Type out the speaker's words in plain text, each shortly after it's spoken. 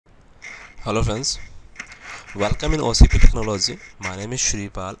Hello friends, welcome in OCP Technology. My name is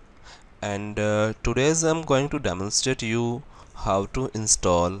Shripal and today I'm going to demonstrate you how to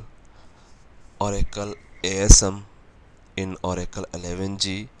install Oracle ASM in Oracle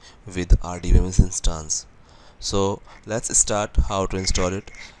 11G with RDBMS instance. So let's start how to install it.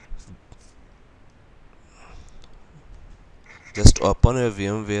 Just open a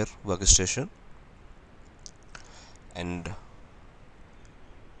VMware workstation and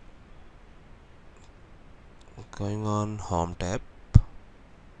going on Home tab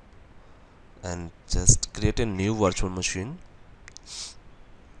and just create a new virtual machine.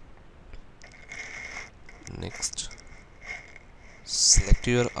 Next, select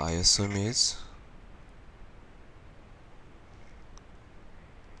your ISO image.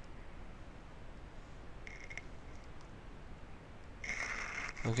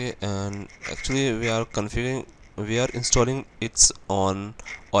 Okay, and actually we are installing it's on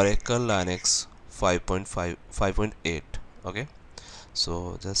Oracle Linux 5.5 5.8. Okay,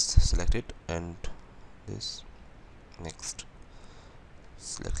 so just select it and this. Next,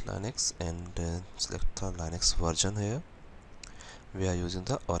 select Linux and select the Linux version. Here we are using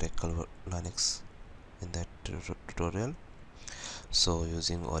the Oracle Linux in that tutorial, so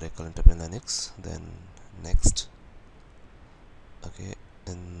using Oracle Enterprise Linux. Then next, okay,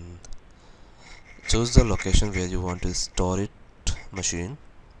 and choose the location where you want to store it machine.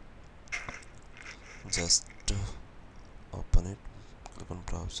 Just open it, click on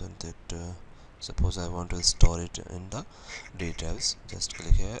browser. That suppose I want to store it in the details, just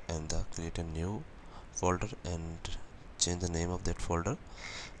click here and create a new folder and change the name of that folder.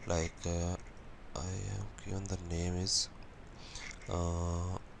 Like I have given the name is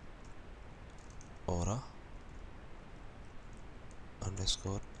aura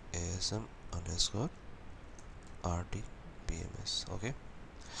underscore ASM underscore RDBMS. Okay,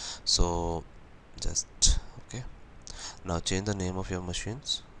 so just okay, now change the name of your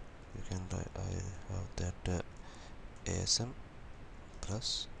machines. You can write I have that ASM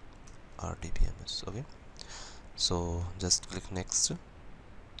plus RDBMS. Okay, so just click next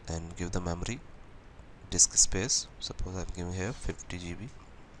and give the memory disk space. Suppose I'm giving here 50 GB.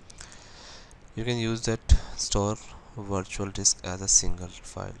 You can use that store virtual disk as a single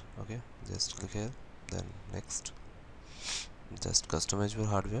file. Okay, just click here, then next, just customize your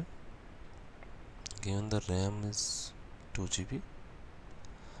hardware. Given the RAM is 2 GB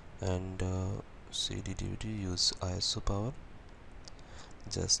and CD DVD use ISO power.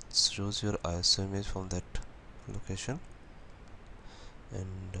 Just choose your ISO image from that location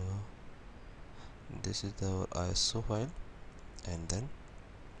and this is the ISO file and then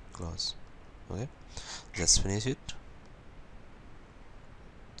close. Okay, just finish it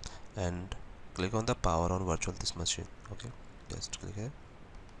and click on the power on virtual disk machine. Okay, just click here.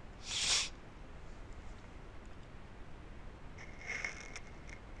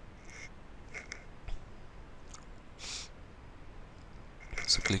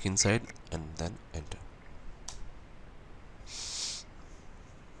 So click inside and then enter.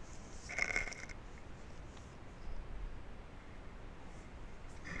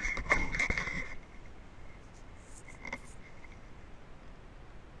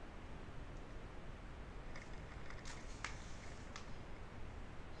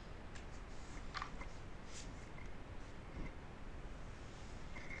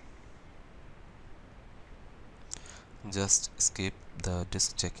 Just skip the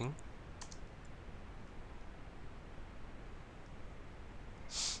disk checking.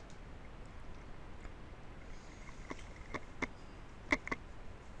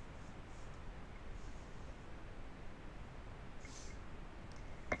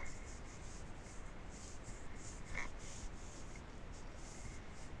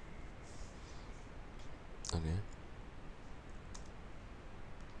 Okay,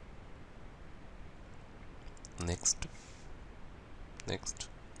 next, next,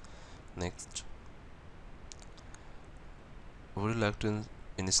 next. Would you like to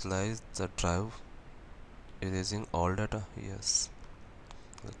initialize the drive erasing all data? Yes,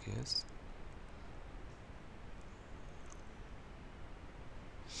 click yes.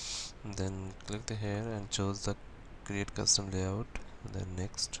 Then click the here and choose the create custom layout. Then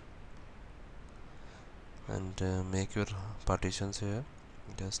next, and make your partitions here.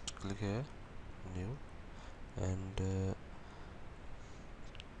 Just click here, new, and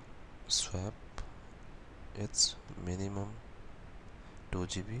swap its minimum 2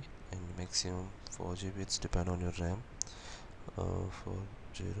 GB and maximum 4 GB. It's depend on your RAM.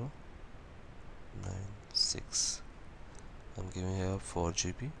 4096. I'm giving here 4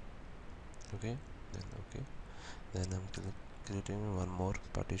 GB. Okay, then I'm creating one more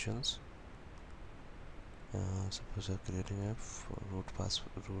partitions. Suppose I'm creating a root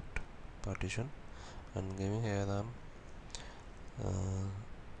partition and giving here the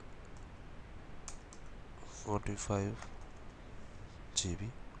 45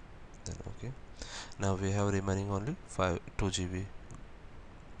 GB. Then okay, now we have remaining only 2 GB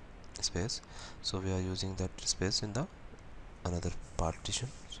space, so we are using that space in the another partition.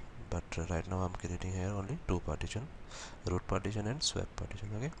 But right now I'm creating here only 2 partition, root partition and swap partition.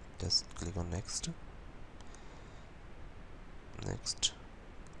 Okay, just click on next.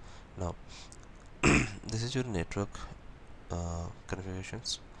 Now this is your network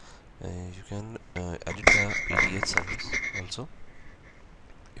configurations. You can edit the ETH service also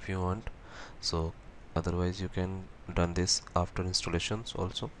if you want, so otherwise you can done this after installations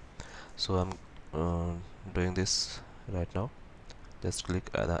also. So I'm doing this right now. Just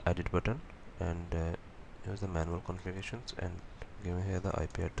click the edit button and use the manual configurations and give me here the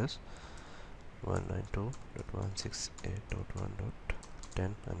IP address 192.168.1.10.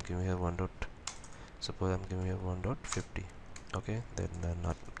 I'm giving here 1. Suppose I'm giving here 1.50. okay, then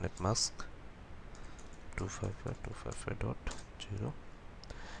not net mask 255.255.0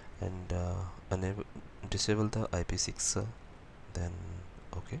 and enable disable the IP6, then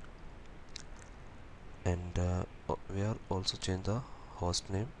okay, and we are also change the host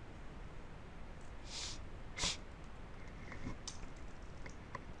name.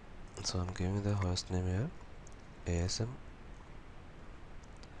 So I'm giving the host name here ASM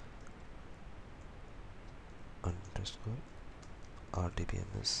underscore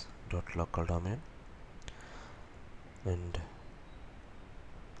RDBMS dot local domain, and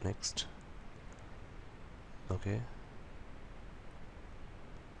next. Okay,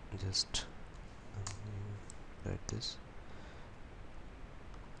 just write this.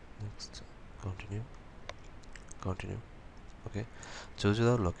 Next, continue. Okay, choose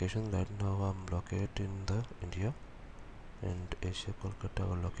the location. Right now I'm located in the India and Asia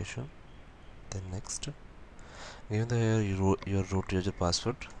Kolkata location. Then next, given the here your root user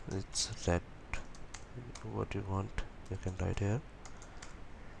password, it's that what you want you can write here.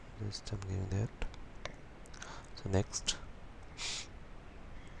 Just I'm giving that. So next,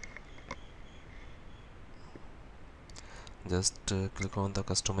 just click on the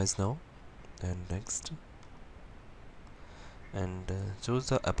customize now and next, and choose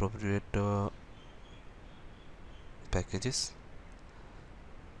the appropriate packages.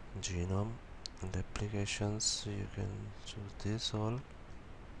 Genome and applications, you can choose this all,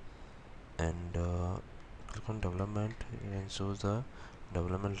 and click on development. You can choose the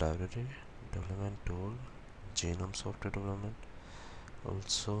development library, development tool, genome software development,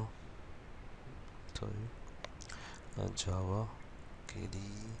 also Java, KD,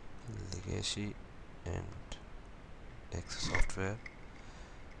 legacy and X software.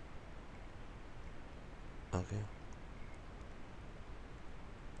 Okay,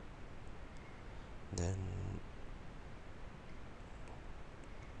 then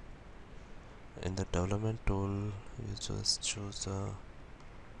in the development tool you just choose the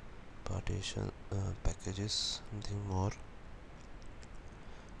partition packages, something more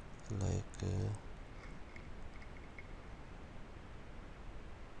like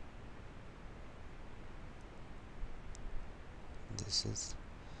this is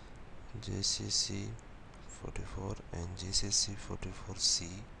GCC 44 and GCC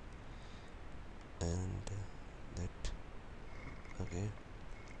 44C, and that okay,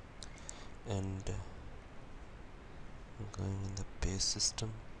 and going in the base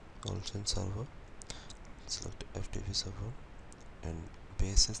system, also in server, select FTP server and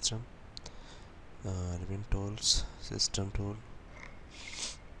base system, admin tools, system tool,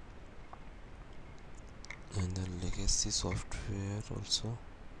 and the legacy software also,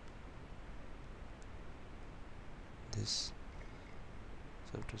 this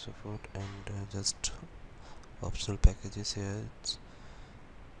software support, and just optional packages here,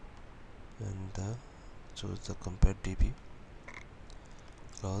 and choose the compare DB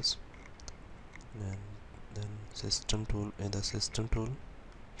clause, and then system tool. In the system tool,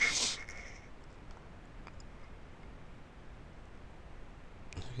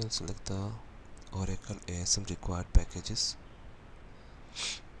 you can select the Oracle ASM required packages.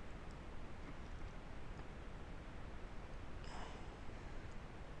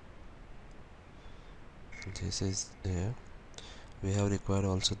 This is there. We have required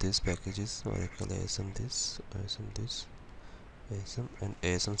also these packages: Oracle ASM this, ASM this, ASM and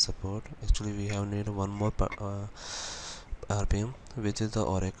ASM support. Actually we have need one more RPM, which is the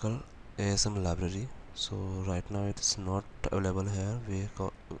Oracle ASM library. So right now it is not available here.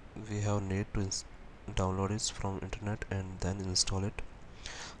 We have need to download it from internet and then install it.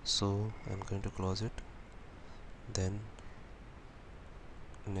 So I'm going to close it then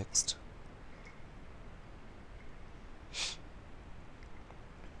next.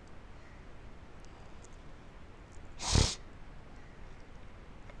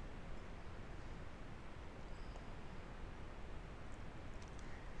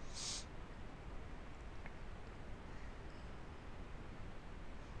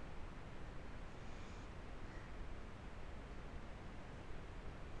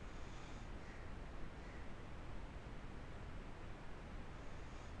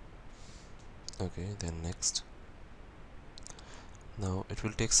 Okay, then next. Now it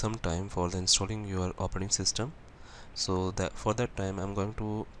will take some time for the installing your operating system, so that for that time I'm going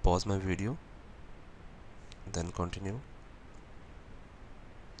to pause my video, then continue.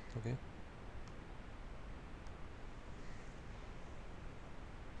 Okay.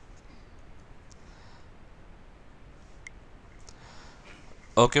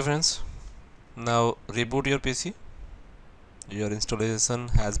 Okay friends, now reboot your PC. Your installation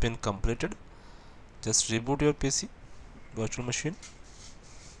has been completed. Just reboot your PC, virtual machine.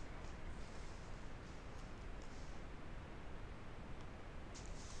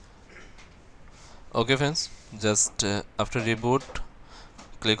 Okay friends, just after reboot,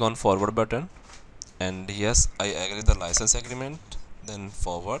 click on forward button, and yes, I agree the license agreement, then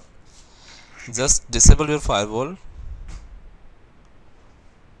forward. Just disable your firewall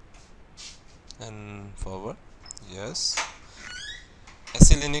and forward. Yes,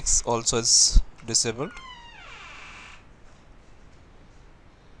 SE Linux also is disabled,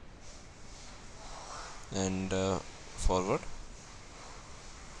 and forward.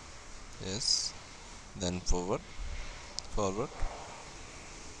 Yes, then forward, forward,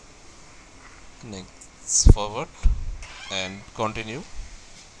 next forward, and continue.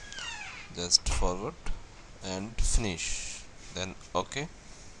 Just forward and finish, then okay.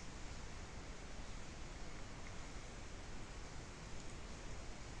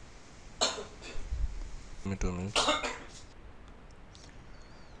 Me 2 minutes.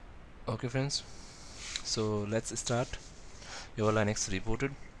 Okay friends, so let's start. Your Linux rebooted,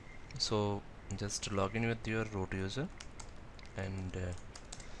 so just log in with your root user and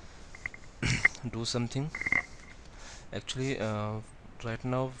do something. Actually right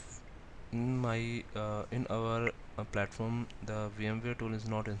now in my in our platform, the VMware tool is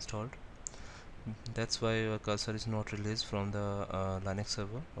not installed. That's why your cursor is not released from the Linux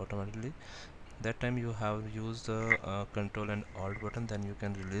server automatically. That time you have used the control and alt button, then you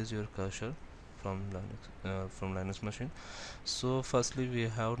can release your cursor from Linux machine. So firstly we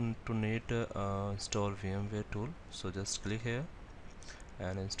have to need install VMware tool. So just click here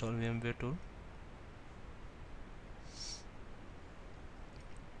and install VMware tool.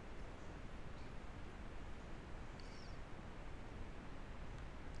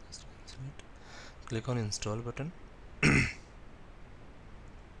 Just cancel it. Click on install button.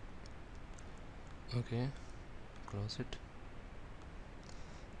 Okay, close it.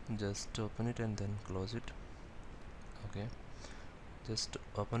 Just open it and then close it. Okay, just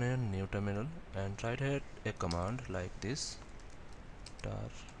open a new terminal and write here a command like this: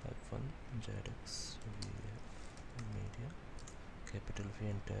 tar-zx vf media, capital V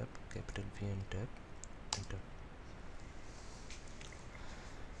and tab, capital V and tab, enter.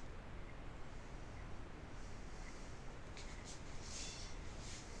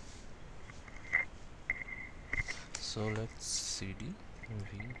 So let's cd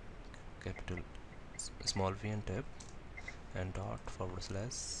v capital small v and tab and dot /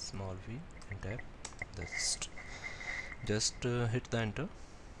 small v and tab. Just hit the enter.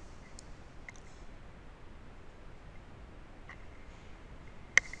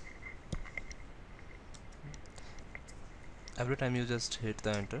 Every time you just hit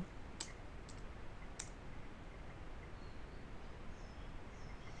the enter.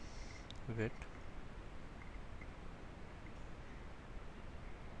 Wait,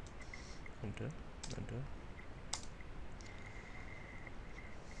 enter, enter.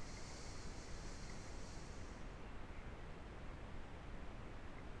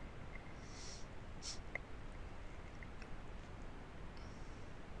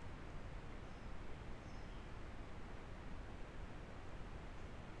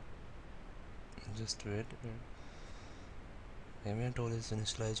 Just wait. VMware tool is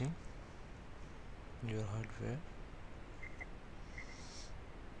initializing your hardware.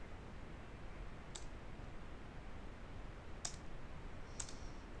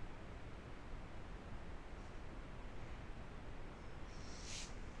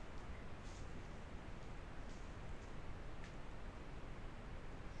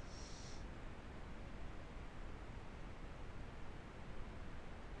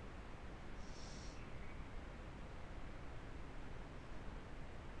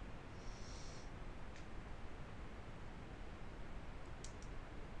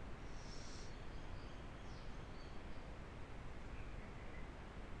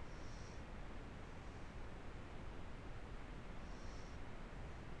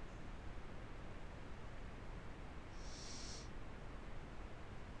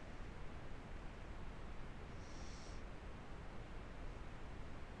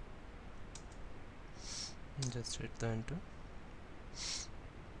 Just hit the enter.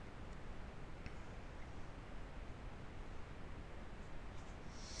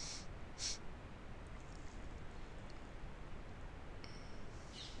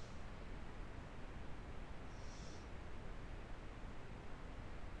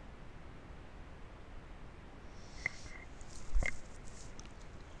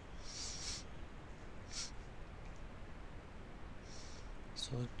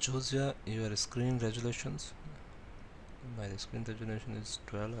 So choose your screen resolutions. My screen resolution is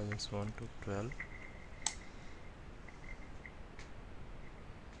 12. I just want to 12.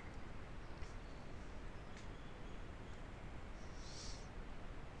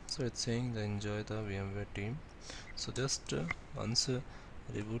 So it's saying the enjoy the VMware team. So just once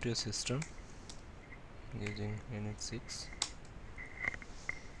reboot your system using Unit 6,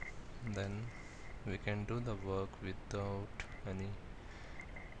 then we can do the work without any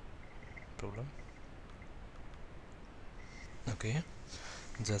problem. Okay,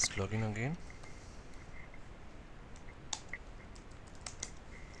 just login again.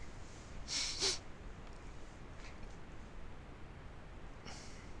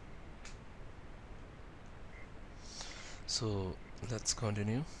 So let's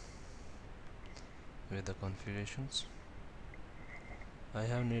continue with the configurations. I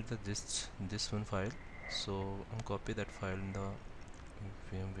have need this one file, so I'll copy that file in the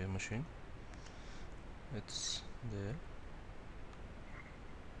VMware machine. It's there.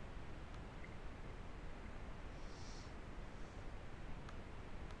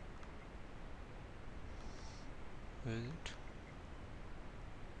 Where is it?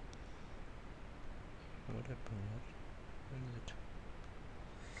 What happened here? Where is it?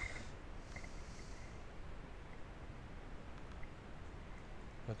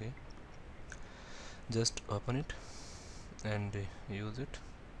 Okay, just open it and use it.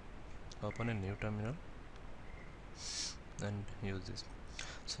 Open a new terminal and use this.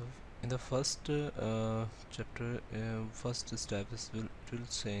 So in the first chapter, first step will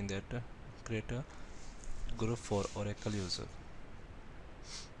saying that create a group for Oracle user.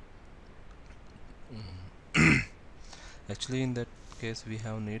 Actually in that case we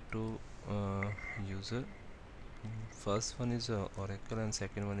have need to user. First one is Oracle and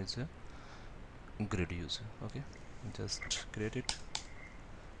second one is grid user. Okay, just create it,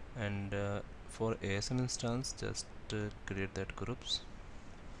 and for ASM instance just create that groups,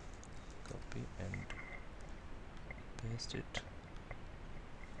 copy and paste it.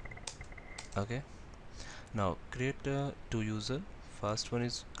 Okay, now create two user. First one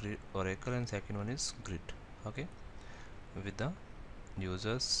is grid Oracle and second one is grid. Okay, with the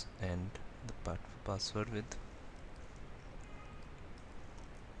users and the password with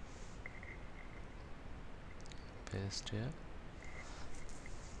paste here.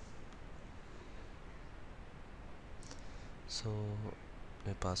 So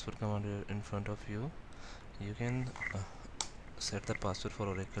a password command in front of you. You can set the password for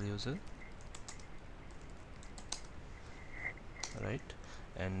Oracle user, right,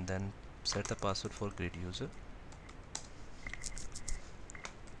 and then set the password for grid user.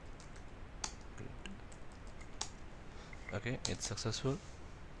 Okay, it's successful.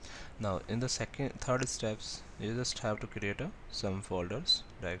 Now in the third steps, you just have to create some folders,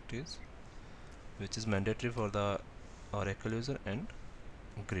 directories, which is mandatory for the Oracle user and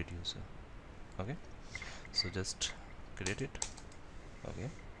grid user. Okay, so just create it. Okay,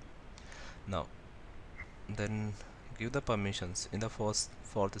 now then give the permissions in the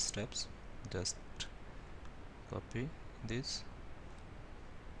fourth steps. Just copy this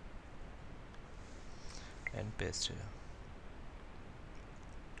and paste here.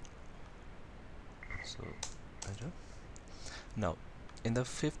 So enter. Now in the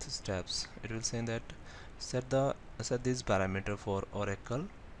fifth steps it will say that set this parameter for Oracle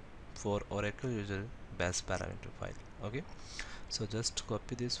user base parameter file. Okay, so just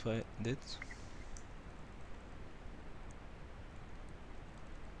copy this file, this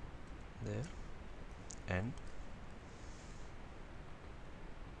there, and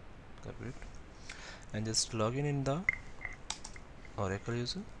copy it, and just log in the Oracle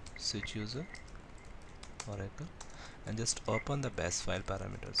user, switch user, Oracle, and just open the bash file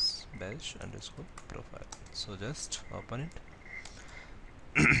parameters, bash underscore profile. So just open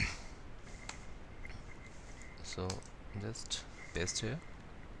it. So just paste here.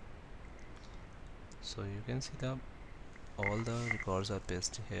 So you can see all the records are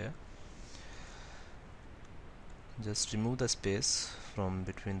pasted here. Just remove the space from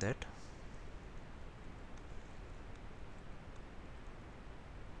between that.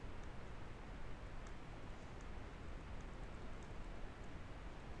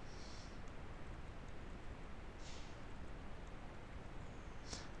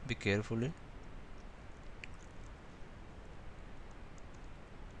 be carefully.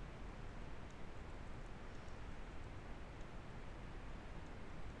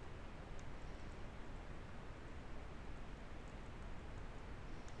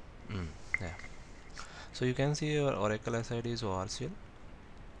 Yeah, so you can see your Oracle SID is ORCL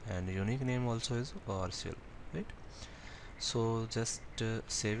and unique name also is ORCL, right? So just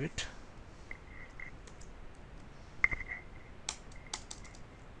save it,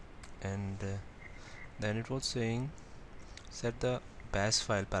 and then it was saying set the bash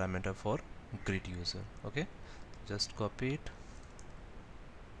file parameter for grid user. Okay, just copy it,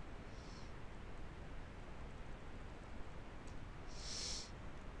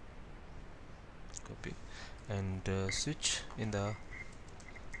 copy, and switch in the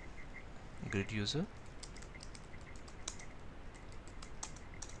grid user.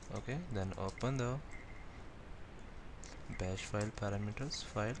 Okay, then open the bash file parameters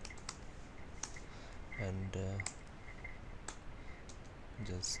file, and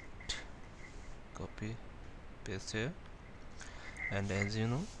just copy paste here, and as you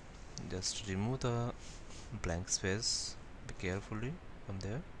know, just remove the blank space, be carefully from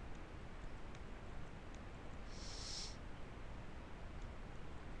there.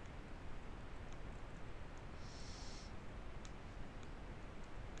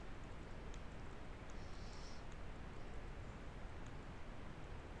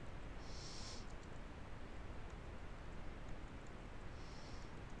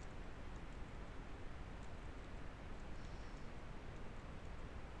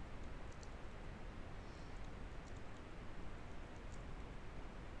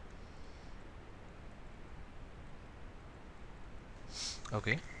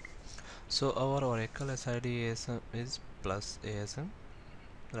 Okay, so our Oracle SID ASM is plus ASM,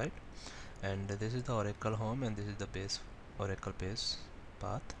 right? And this is the Oracle home, and this is the base Oracle base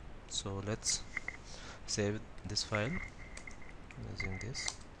path. So let's save this file using this.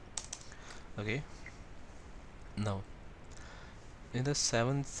 Okay, now in the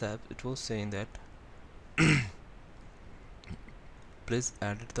 7th step it was saying that please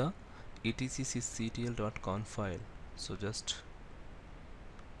add the etcctl.conf file. So just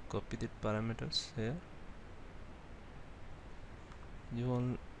copy the parameters here.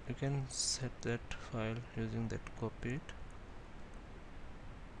 You can set that file using that, copy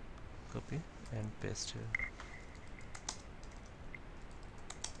and paste here.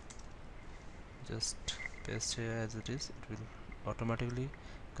 Just paste here as it is, it will automatically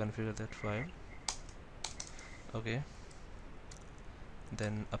configure that file. Okay,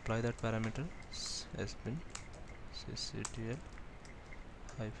 then apply that parameter sbin cctl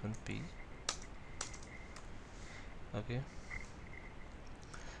 -p. Okay,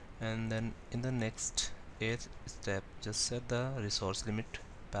 and then in the next 8th step just set the resource limit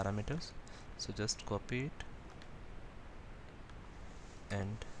parameters. So just copy it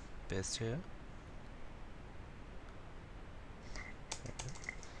and paste here.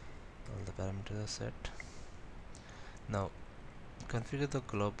 All the parameters are set. Now configure the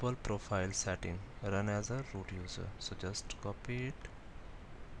global profile setting, run as a root user. So just copy it,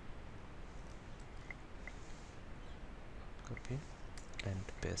 copy and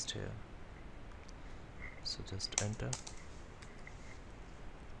paste here. So just enter,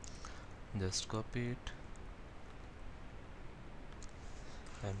 just copy it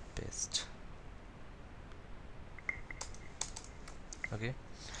and paste. Okay,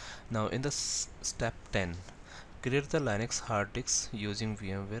 now in the step 10, create the Linux hard disk using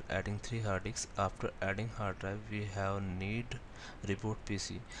VMware, adding 3 hard disks. After adding hard drive we have need reboot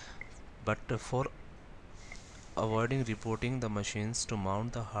PC, but for avoiding rebooting the machines, to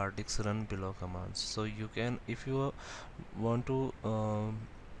mount the hard disks run below commands. So you can, if you want to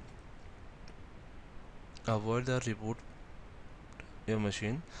avoid the reboot your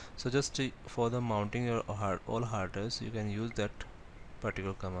machine, so just for the mounting your all hard drives, you can use that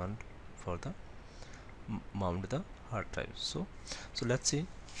particular command for the mount the hard drives. So let's see,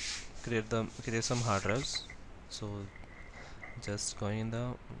 create some hard drives. So just going in the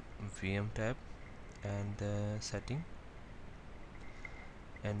VM tab and setting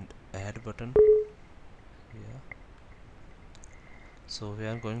and add button. Yeah, so we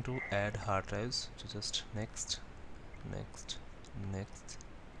are going to add hard drives. So just next.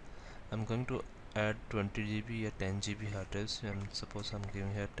 I'm going to add 20 GB or 10 GB hard drives, and suppose I'm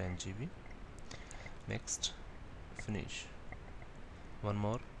giving here 10 GB. Next, finish. One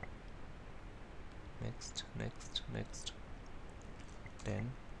more. Next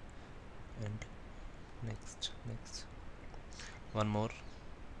 10 and next one more.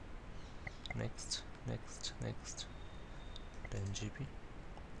 Next 10 GB.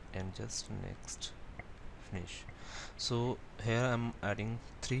 and just next, finish. So here I'm adding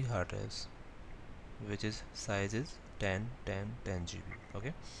 3 hard drives, which is size is 10 GB.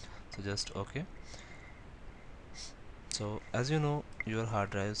 Okay, so just okay. So as you know, your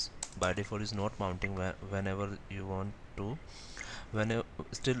hard drives by default is not mounting whenever you want to, whenever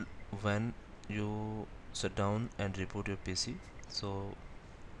still when you sit down and reboot your PC. So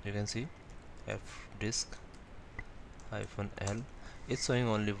you can see F disk -L, it's showing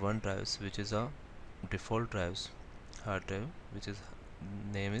only one drives, which is a default drives hard drive, which is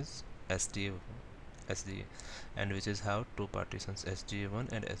name is SD, and which is have two partitions,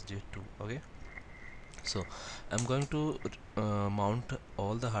 SDA1 and SDA2. Okay, so I'm going to mount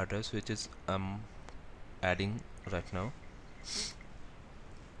all the hard drives which is adding right now.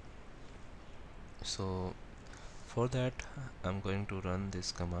 So for that I'm going to run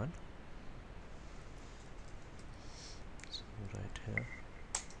this command. So right here,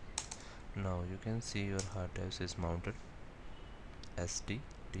 now you can see your hard drives is mounted,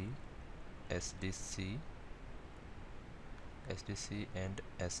 SDD, SDC, SDC and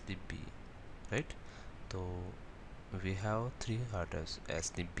SDB, right? So we have 3 hard drives,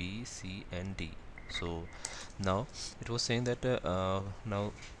 SDB, C and D. So now it was saying that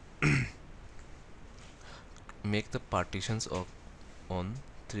now make the partitions of on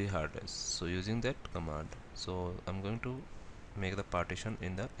 3 hard drives. So using that command, so I'm going to make the partition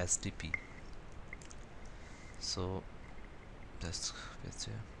in the SDP. So just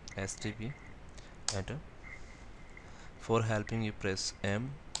SDP, enter. For helping you press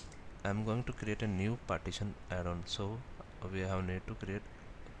M. I'm going to create a new partition add-on, so we have need to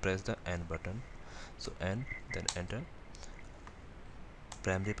press the N button. So N, then enter.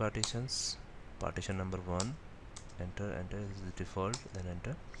 Primary partitions, partition number 1, enter is the default, then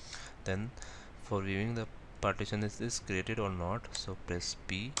enter. Then for viewing the partition is this created or not, so press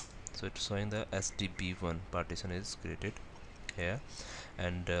P. So it's showing the SDB1 partition is created here,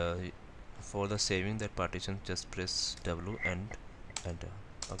 and for the saving that partition just press W and enter.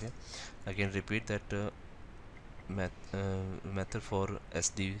 Okay, again repeat that method for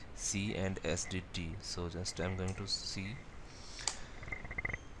SDC and SDD. So just I'm going to C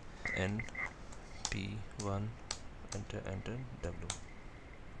and P1, enter W,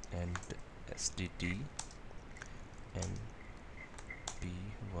 and SDD and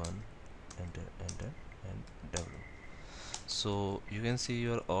P1, enter and W. So you can see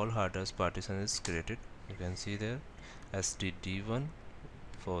your all hard drives partition is created. You can see there SDD1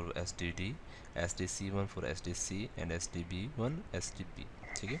 for SDD, SDC1 for SDC, and SDB1 SDB.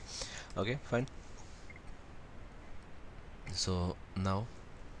 Okay, fine. So now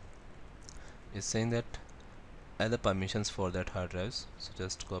it's saying that add the permissions for that hard drives, so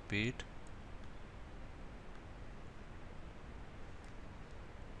just copy it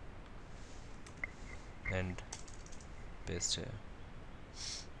and paste here.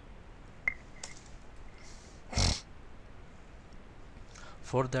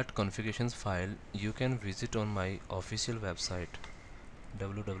 For that configurations file, you can visit on my official website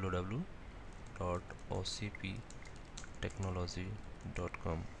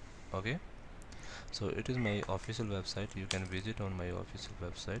www.ocptechnology.com. okay, so it is my official website. You can visit on my official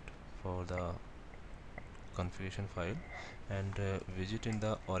website for the configuration file, and visit in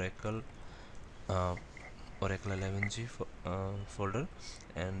the Oracle 11G folder,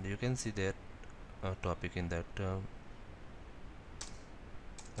 and you can see that topic in that.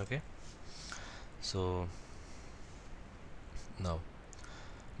 Okay, so now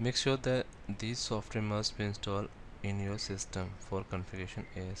make sure that these software must be installed in your system for configuration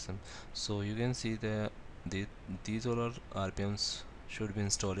ASM. So you can see these all are RPMs should be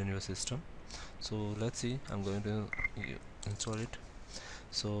installed in your system. So let's see, I'm going to install it.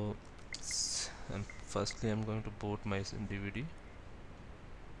 So firstly I'm going to boot my DVD.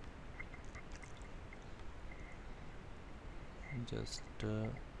 Just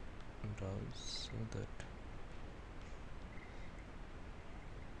browse so that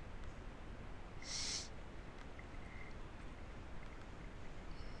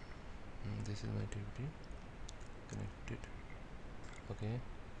this is my DVD connected. Okay,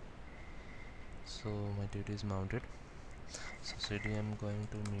 so my DVD is mounted. So CD, I'm going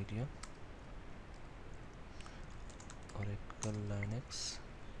to media, Oracle Linux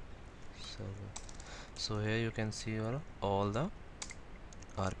server. So here you can see all the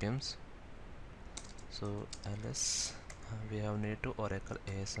RPMs. So ls we have need to Oracle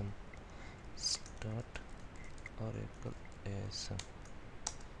ASM, start Oracle ASM.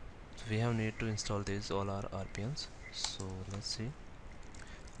 So we have need to install these all our RPMs. So let's see,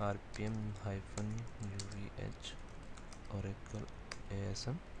 RPM -uvh Oracle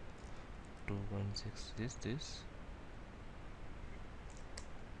ASM. 2.6 is this.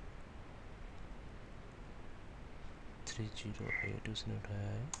 Three zero eight is not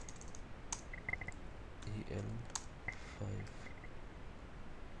high. EL5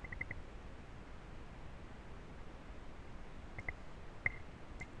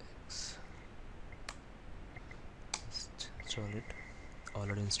 X. Just install it.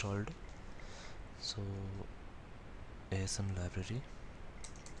 Already installed. So ASM library.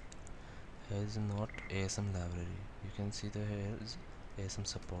 Here is not ASM library. You can see the here is ASM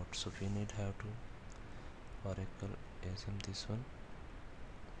support. So we need have to Oracle ASM this one.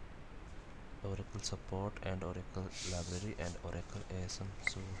 Oracle support and Oracle library and Oracle ASM.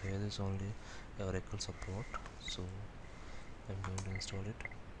 So here is only Oracle support. So I'm going to install it.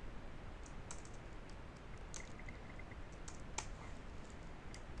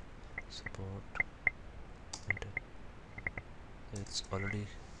 Support. Enter. It's already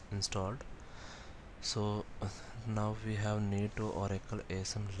installed. So now we have need to Oracle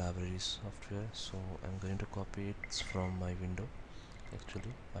ASM library software. So I'm going to copy it from my window.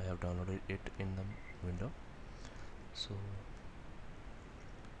 Actually I have downloaded it in the window. So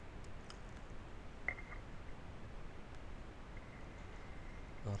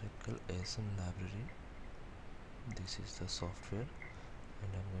Oracle ASM library, this is the software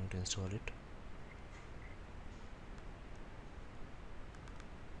and I'm going to install it.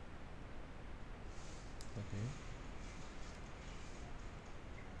 Okay,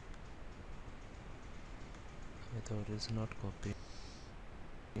 I thought it is not copy.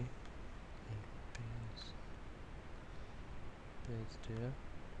 Paste here.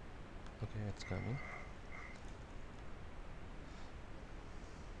 Okay, it's coming.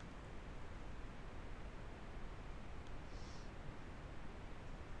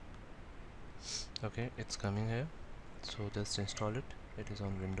 Okay, it's coming here. So just install it. It is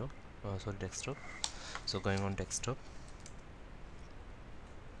on window, sorry, desktop. So going on desktop,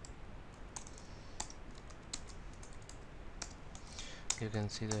 you can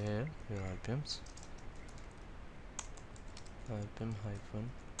see the here your RPMs. RPM hyphen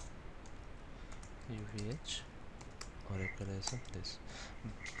UVH Oracle ASM this.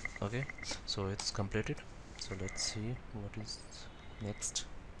 Okay, so it's completed. So let's see what is next.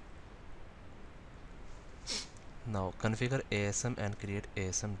 Now configure ASM and create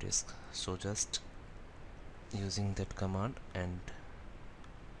ASM disk. So just using that command and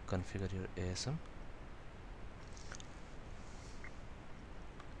configure your ASM.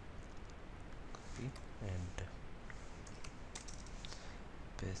 Copy and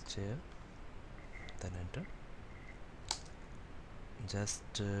paste here, then enter.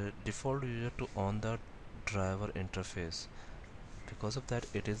 Just default user to on the driver interface. Because of that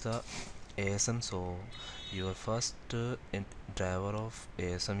it is the ASM, so your first driver of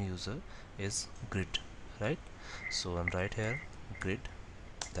ASM user is grid, right? So I'm right here grid,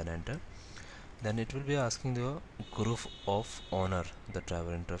 then enter. Then it will be asking the group of owner, the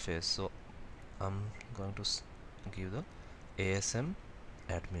driver interface. So I'm going to give the ASM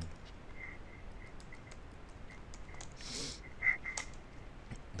admin,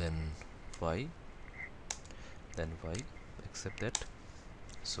 then Y, accept that.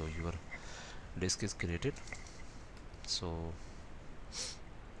 So your disk is created. So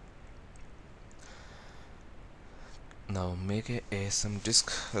now make a ASM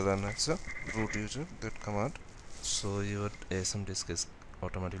disk run as a root user, that command. So your ASM disk is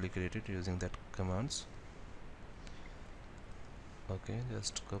automatically created using that commands. Okay,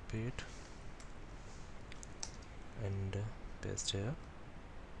 just copy it and paste here,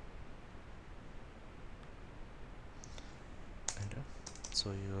 enter.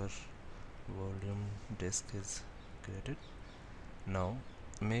 So your volume disk is created. Now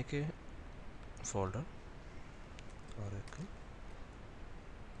make a folder Oracle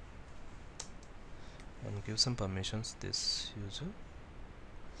and give some permissions this user.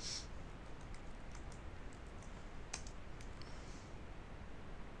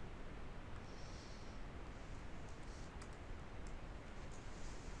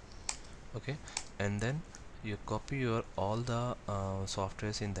 Okay, and then you copy your all the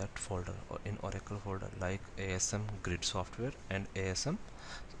softwares in that folder or in Oracle folder, like ASM grid software and ASM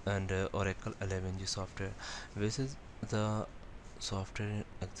and Oracle 11G software. This is the software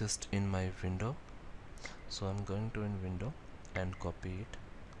exists in my window. So I'm going to in window and copy it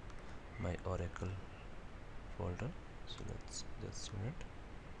my Oracle folder. So let's just run it.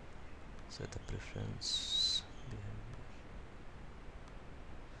 Set the preference behavior.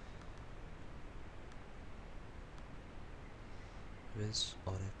 With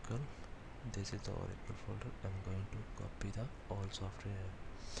Oracle, this is the Oracle folder. I'm going to copy the all software.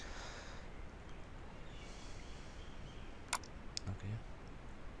 Okay,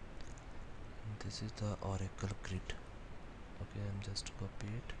 this is the Oracle grid. Okay, I'm just copy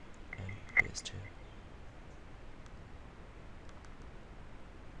it and paste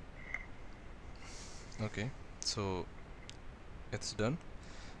here. Okay, so it's done.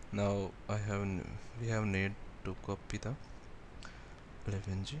 Now we have need to copy the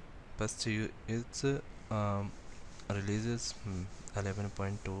 11G. First it's releases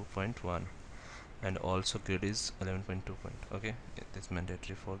 11.2.1 and also grid is 11.2. Okay, it is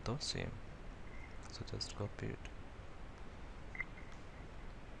mandatory for the same, so just copy it.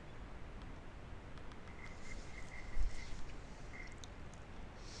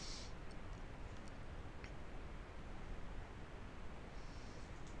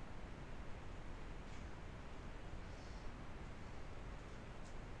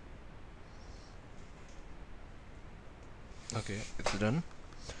 Okay, it's done.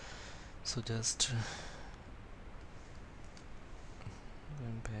 So just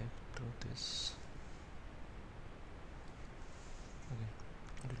going back to this. Okay,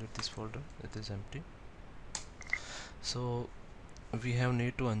 delete this folder, it is empty. So we have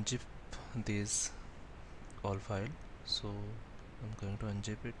need to unzip this all file, so I'm going to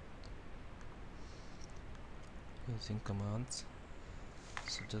unzip it using commands.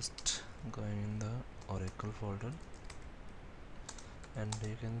 So just going in the Oracle folder, and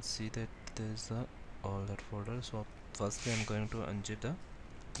you can see that there is all that folder. So firstly I'm going to unzip the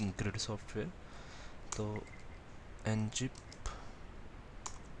grid software. So unzip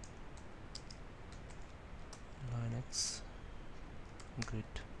Linux grid.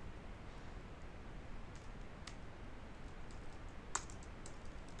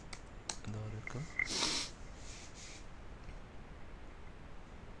 The Oracle.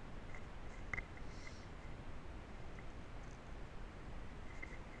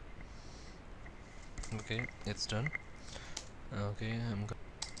 Okay, it's done. Okay,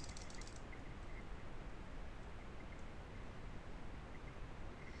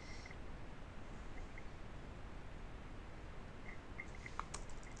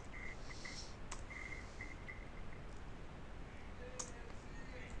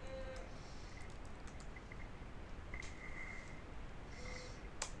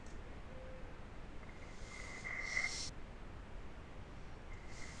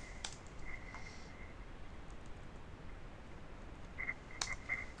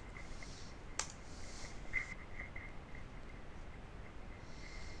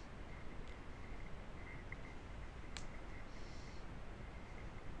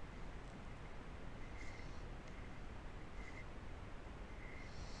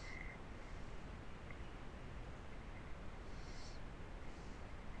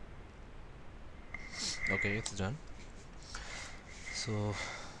 okay, it's done. So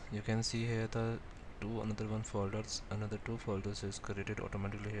you can see here the another two folders is created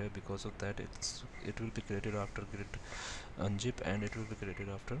automatically here. Because of that, it will be created after grid unzip, and it will be created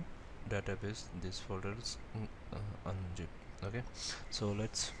after database. These folders unzip. Okay, so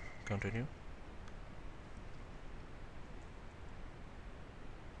let's continue.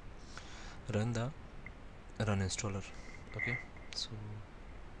 Run the run installer. Okay, so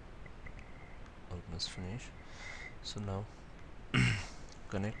almost finish. So now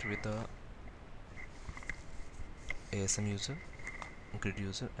connect with the ASM user, grid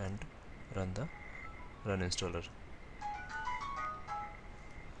user, and run the run installer.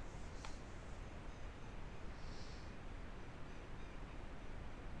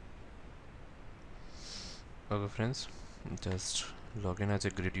 Okay friends, just log in as a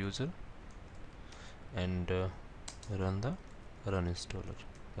grid user and run the run installer.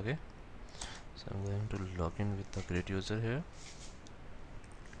 Okay, so I'm going to log in with the grid user here.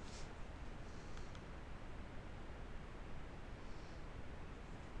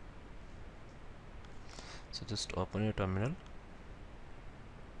 So just open your terminal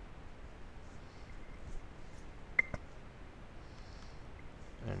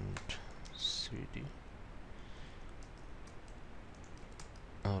and cd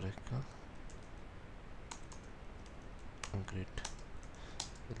Oracle grid.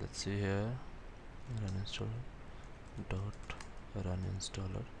 So let's see here, run installer dot run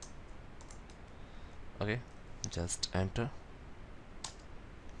installer. Okay, just enter.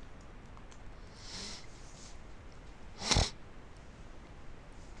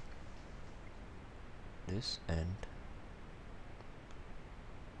 This and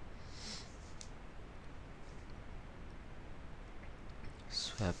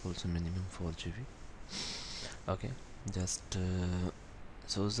swap also minimum 4 GB. Okay, just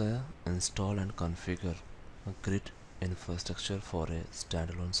shows the install and configure a grid infrastructure for a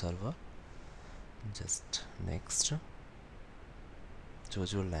standalone server. Just next.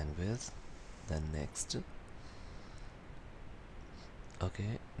 choose your language, then next.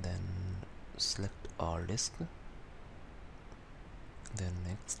 Okay, then select all disk, then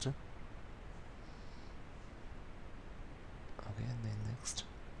next. Okay, then next.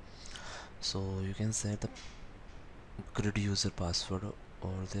 So you can set the grid user password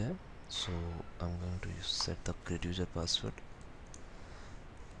over there. So I'm going to set the grid user password.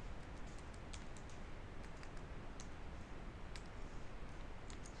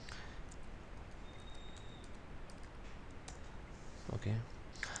 Okay,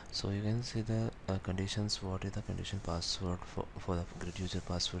 so you can see the conditions. What is the condition password for the grid user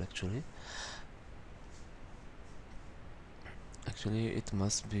password? Actually it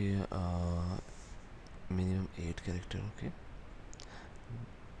must be minimum 8 character. Okay,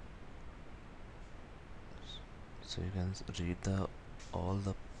 so you can read the all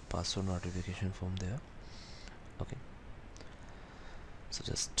the password notification from there. Okay, so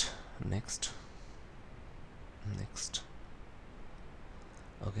just next.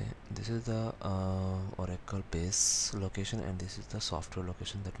 Okay, this is the Oracle base location, and this is the software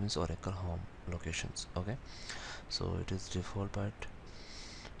location, that means Oracle home locations. Okay, so it is default, but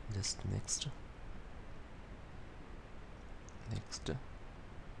just next.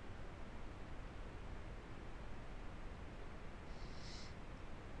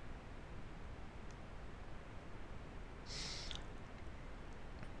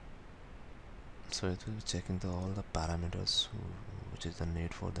 So it will be checking all the parameters which is the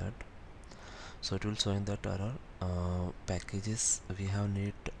need for that. So it will show in that error packages. We have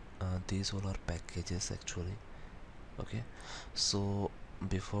need these all are packages actually. Okay, so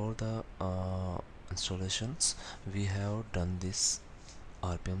before the installations we have done this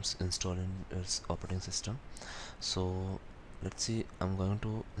RPMs install in its operating system. So let's see, I'm going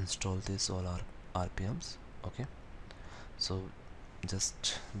to install this all RPMs. Okay, so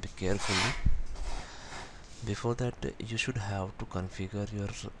just be carefully. Before that you should have to configure your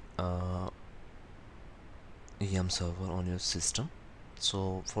EM server on your system.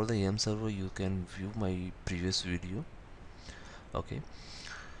 So for the EM server you can view my previous video. Okay,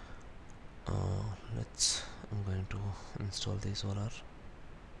 I'm going to install this OLR.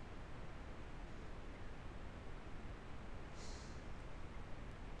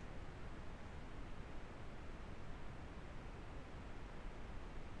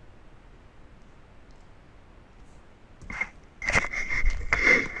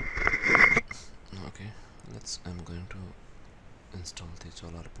 Okay, I'm going to install this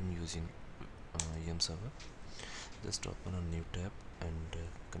OLR using EM server. Just open a new tab and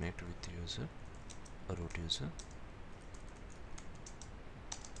connect with the user, root user.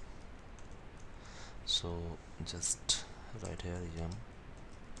 So just write here yum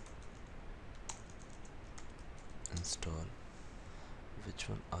install. Which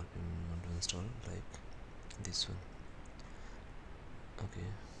one RPM you want to install? Like this one. Okay,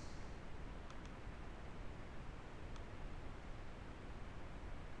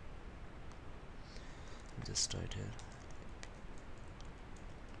 just write here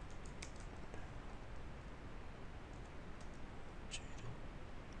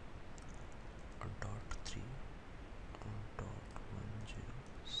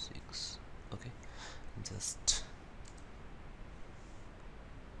 .3.106. okay, just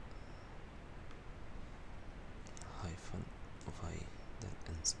hyphen y, then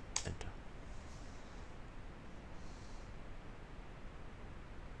enter.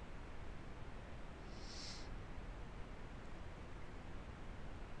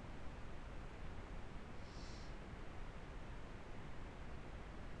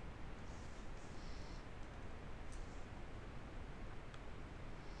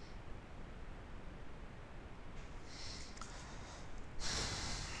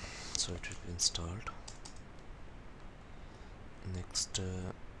 So it will be installed. Next,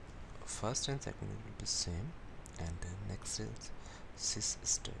 first and second will be same, and next is sys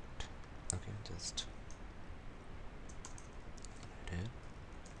state. Okay, just right here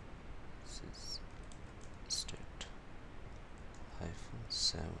sys state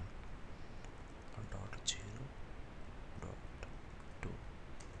 -7 .0 .2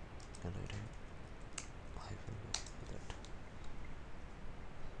 and right here hyphen that.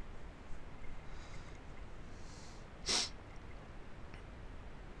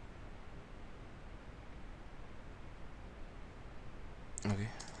 Okay,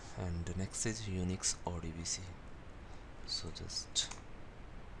 and the next is Unix RDBC. So just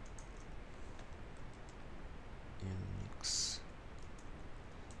Unix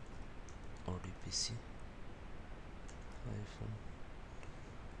RDBC hyphen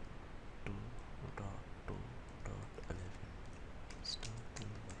 2.2.11 start.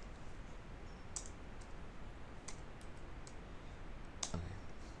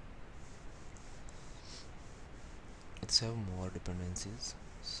 let's have more dependencies,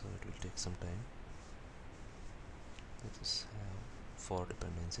 so it will take some time. Let's have 4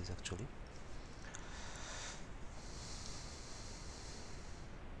 dependencies actually.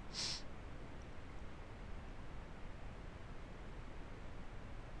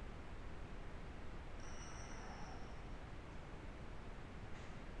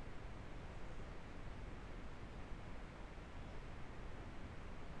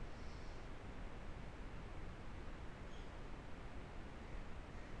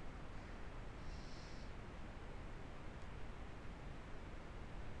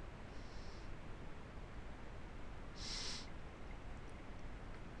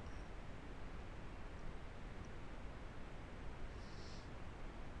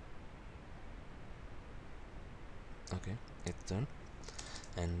 Okay, it's done.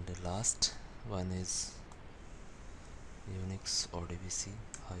 And the last one is Unix RDBC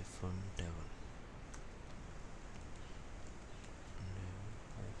hyphen devel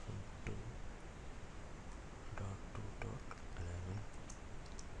hyphen 2.2.11.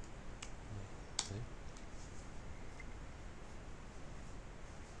 Okay.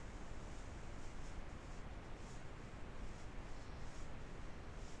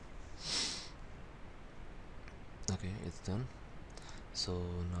 Okay, it's done. So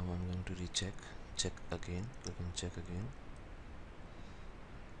now I'm going to check again. You can check again.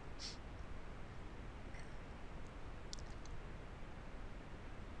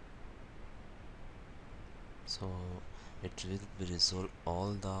 So it will resolve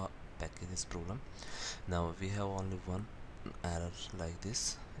all the packages problem. Now we have only one error like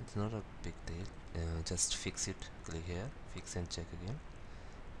this. It's not a big deal. Just fix it. Click here, fix and check again.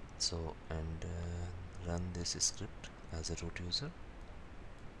 So and run this script as a root user.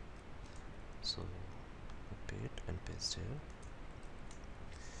 So copy it and paste here.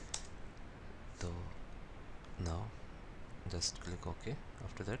 So now just click OK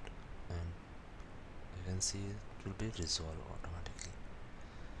after that, and you can see it will be resolved automatically.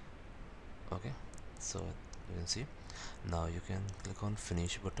 Okay, so you can see now you can click on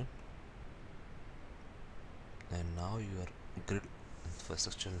finish button, and now your grid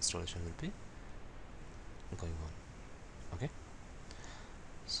infrastructure installation will be going on. Okay,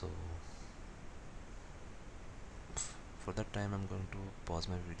 so for that time I'm going to pause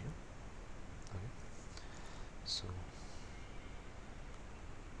my video. Okay, so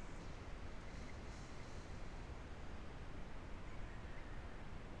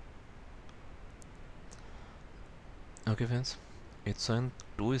okay friends, it's on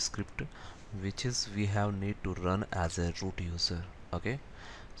 2 script which is we have need to run as a root user. Okay,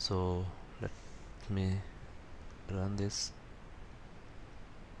 so let me run these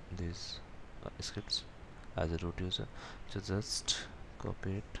scripts as a root user. So just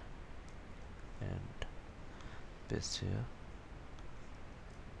copy it and paste here,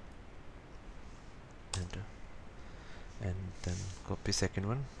 enter, and then copy second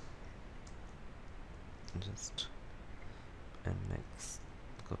one, just, and next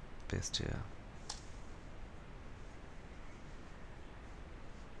paste here.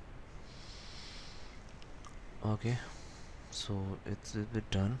 Okay, so it will be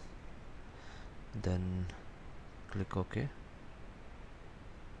done. Then click OK.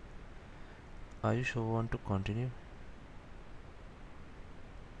 Are you sure want to continue?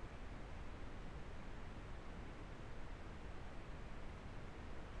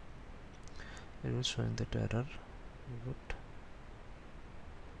 It was showing that error. Good.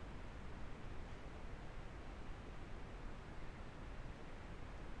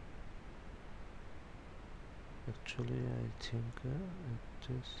 Actually, I think it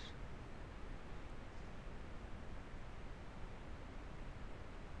is.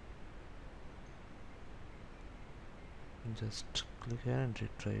 Just click here and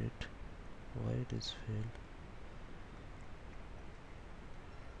retry it. Why it is failed?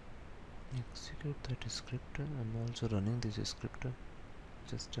 Execute that script. I'm also running this script.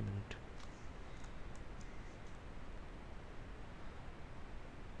 Just a minute.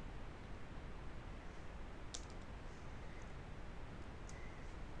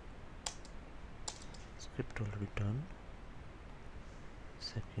 Script already done.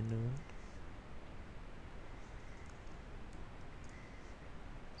 Second one.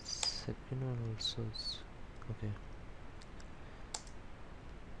 Second one also is okay.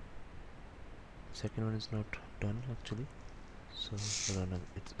 Second one is not done actually, so run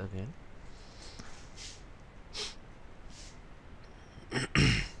it again.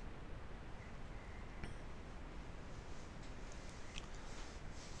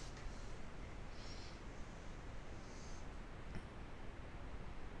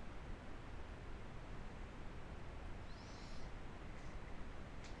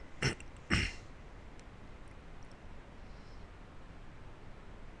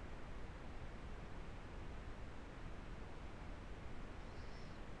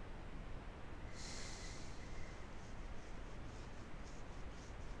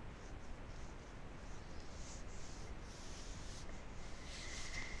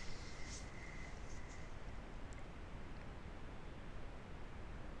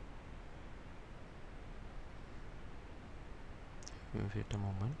 wait a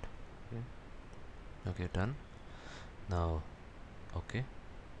moment. Okay, okay, done. Now okay,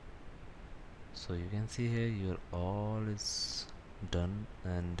 so you can see here your all is done,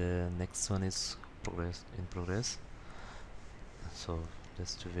 and next one is progress. So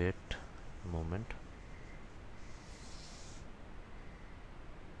just wait a moment.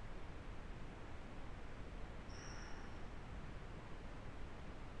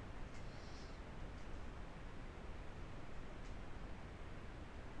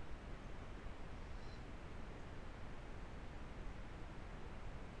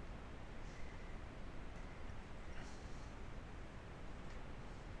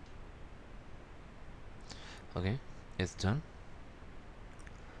 Okay, it's done.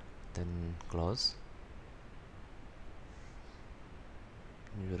 Then close.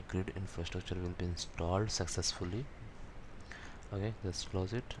 Your grid infrastructure will be installed successfully. Okay, just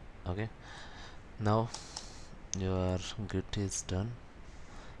close it. Okay, now your grid is done.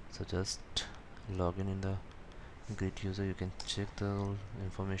 So just log in the grid user. You can check the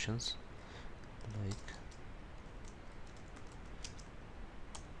informations like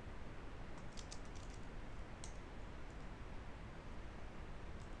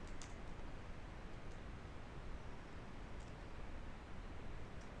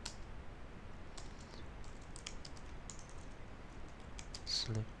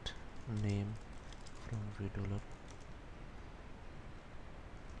select name from redoer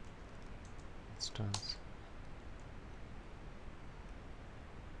instance.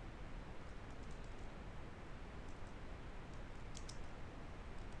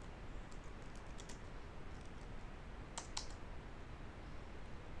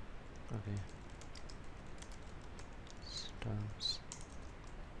 Okay, instance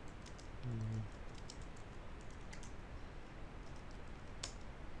name.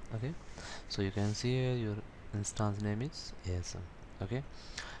 Okay, so you can see here your instance name is ASM. Okay,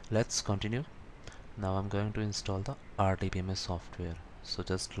 let's continue. Now I'm going to install the RDBMS software. So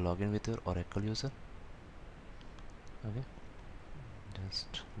just log in with your Oracle user. Okay,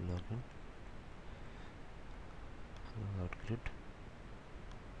 just log in. Log grid.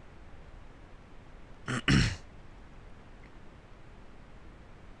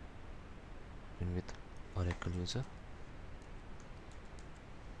 In with Oracle user.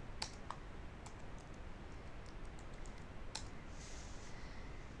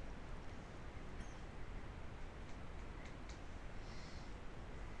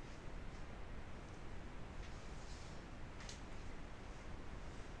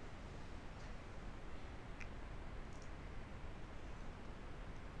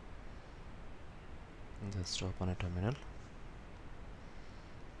 Just open a terminal.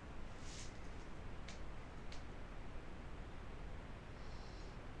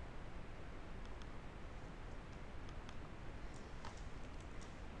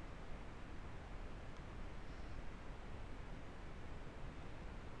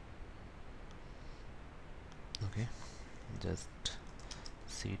 Okay, just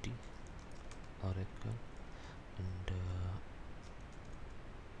cd Oracle and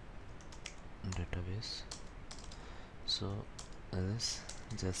database. So this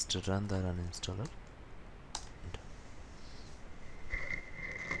just run the run installer.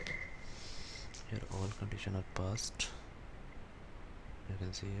 Here all conditions are passed. You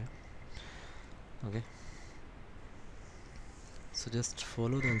can see here. Okay, so just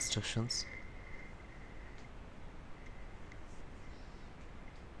follow the instructions.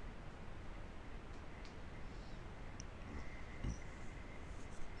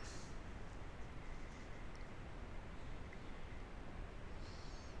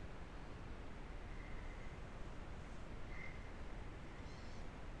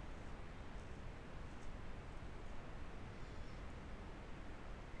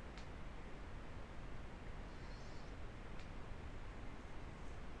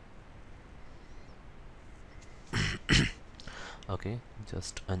 Okay,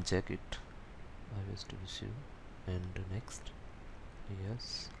 just uncheck it. I wish to receive and next.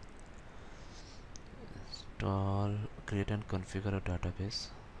 Yes, install, create and configure a database.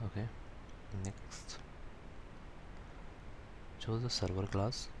 Okay, next, choose the server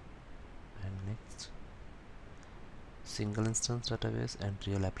class and next, single instance database and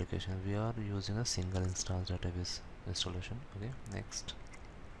real application. We are using a single instance database installation. Okay, next,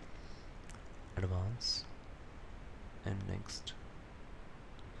 advanced and next,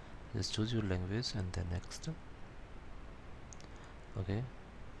 just choose your language and then next. Okay,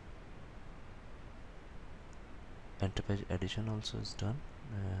 enterprise edition also is done.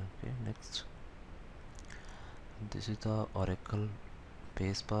 Okay, next, this is the Oracle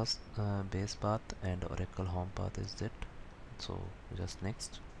base path and Oracle home path is that. So just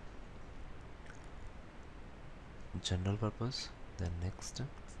next. General purpose, then next.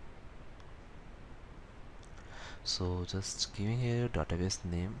 So just giving here database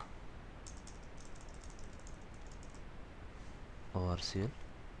name RCL.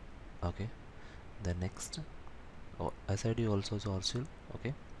 Okay, the next. Oh, SID also is RCL.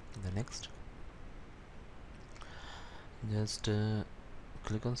 Okay, the next. Just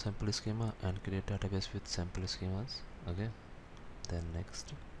click on sample schema and create database with sample schemas. Okay, then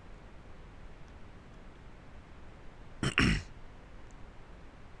next.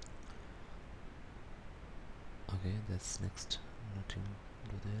 Okay, that's next. Nothing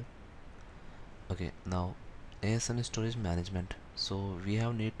to there. Okay, now ASM storage management. So we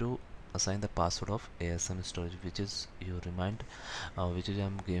have need to assign the password of ASM storage, which is you remind, which is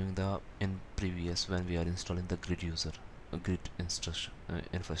I'm giving the in previous when we are installing the grid user grid instruction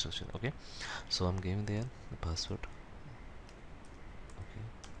infrastructure. Okay, so I'm giving there the password. Okay,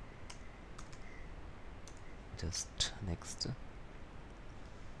 just next.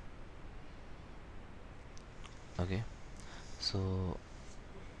 Okay, so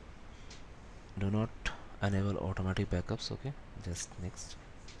do not enable automatic backups. Okay, just next.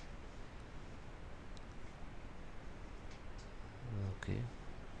 Okay,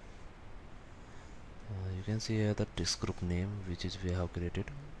 you can see here the disk group name which is we have created.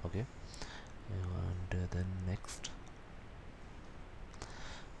 Okay, and then next.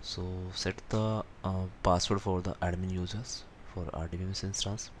 So set the password for the admin users for RDBMS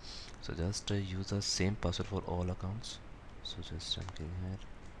instance. So just use the same password for all accounts. So just I'm clicking here.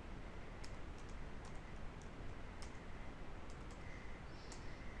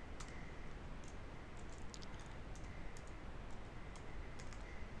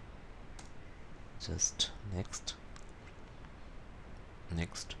 Just next.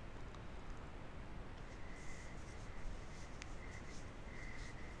 Next.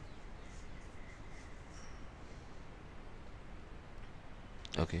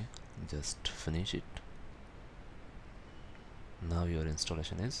 Okay, just finish it. Now your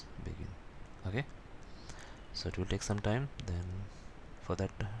installation is begin. Okay, so it will take some time. Then for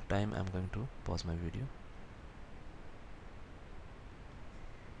that time I'm going to pause my video.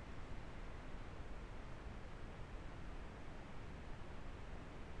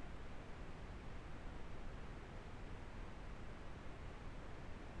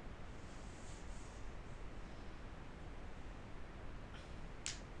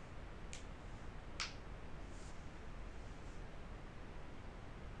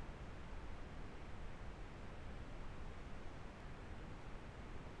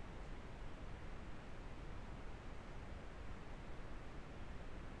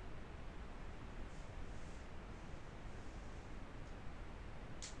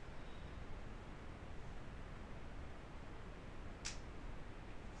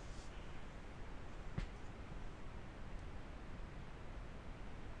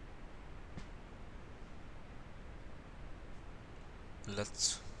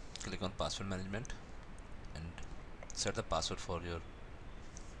 Let's click on password management and set the password for your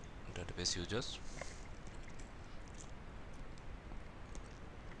database users.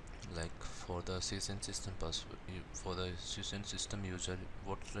 Like for the CSN system password, for the CSN system user,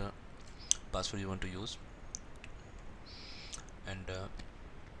 what password you want to use, and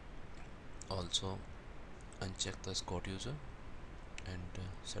also uncheck the Scott user and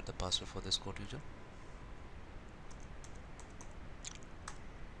set the password for the Scott user.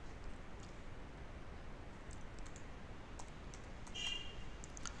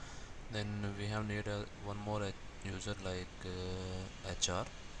 Then we have need one more user like HR,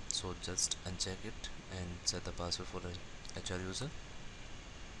 so just uncheck it and set the password for the HR user.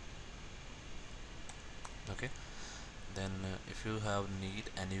 Okay, then if you have need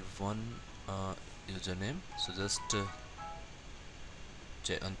any one username, so just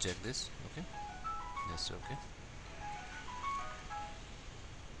uncheck this. Okay, yes, okay.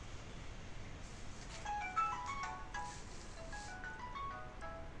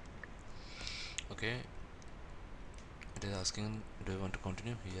 Okay, it is asking, do you want to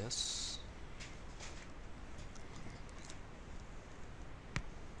continue? Yes.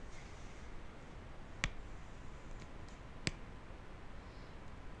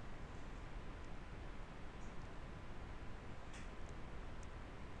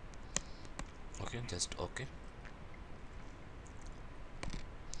 Okay, just okay.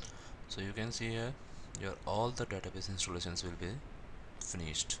 So you can see here your all the database installations will be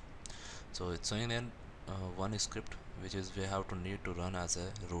finished. So it's showing in one script which is we have to need to run as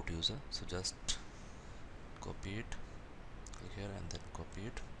a root user. So just copy it, click here and then copy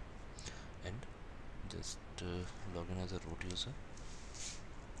it and just log in as a root user.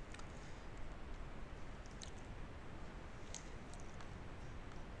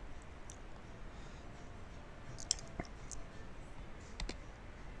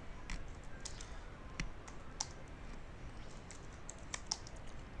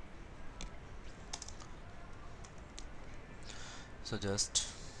 So just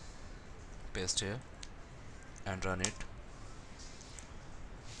paste here and run it.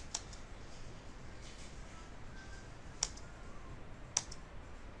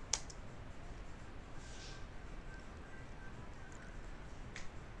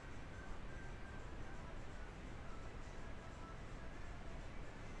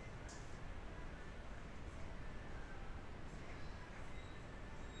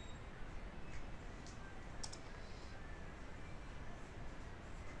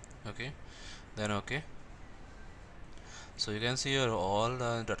 Okay, then okay. So you can see here all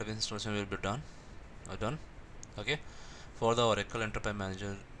the database installation will be done. Okay. For the Oracle Enterprise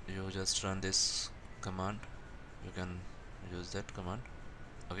Manager, you just run this command. You can use that command.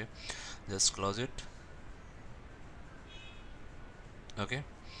 Okay, just close it. Okay,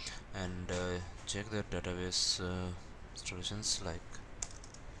 and check the database installations, like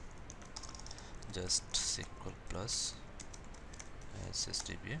just SQL plus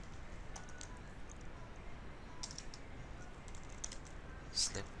SSDB.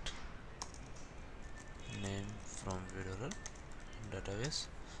 Select name from VMware database.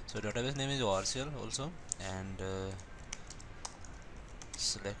 So database name is RCL also, and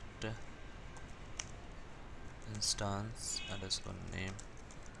select instance underscore name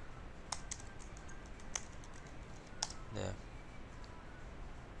there.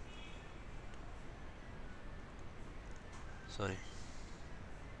 Sorry.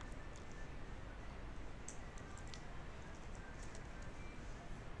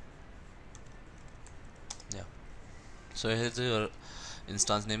 Yeah. So here's your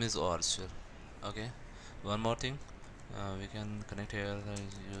instance name is RCL. Okay. One more thing, we can connect here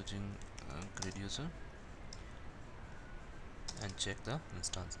using grid user and check the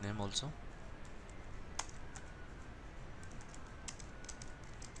instance name also.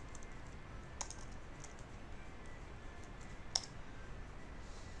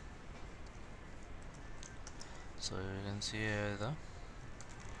 So you can see here the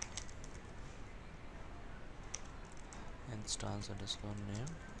instance underscore name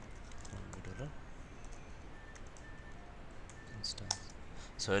from middle instance.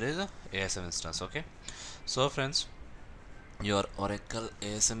 So it is a ASM instance. Okay. So friends, your Oracle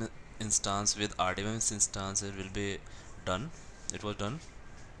ASM instance with RDBMS instance will be done. It was done.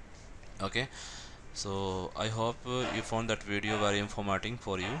 Okay. So I hope you found that video very informative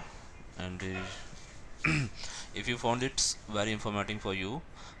for you, and if you found it very informative for you,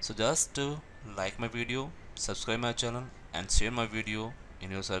 so just like my video, subscribe my channel, and share my video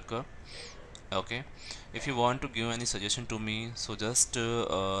in your circle. Okay, if you want to give any suggestion to me, so just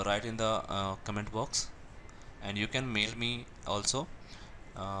write in the comment box, and you can mail me also,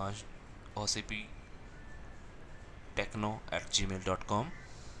 ocptechno@gmail.com.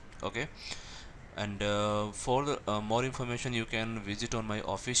 Okay, and for more information you can visit on my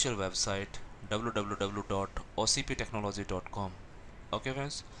official website www.ocptechnology.com. Okay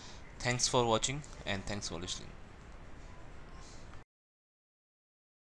friends, thanks for watching and thanks for listening.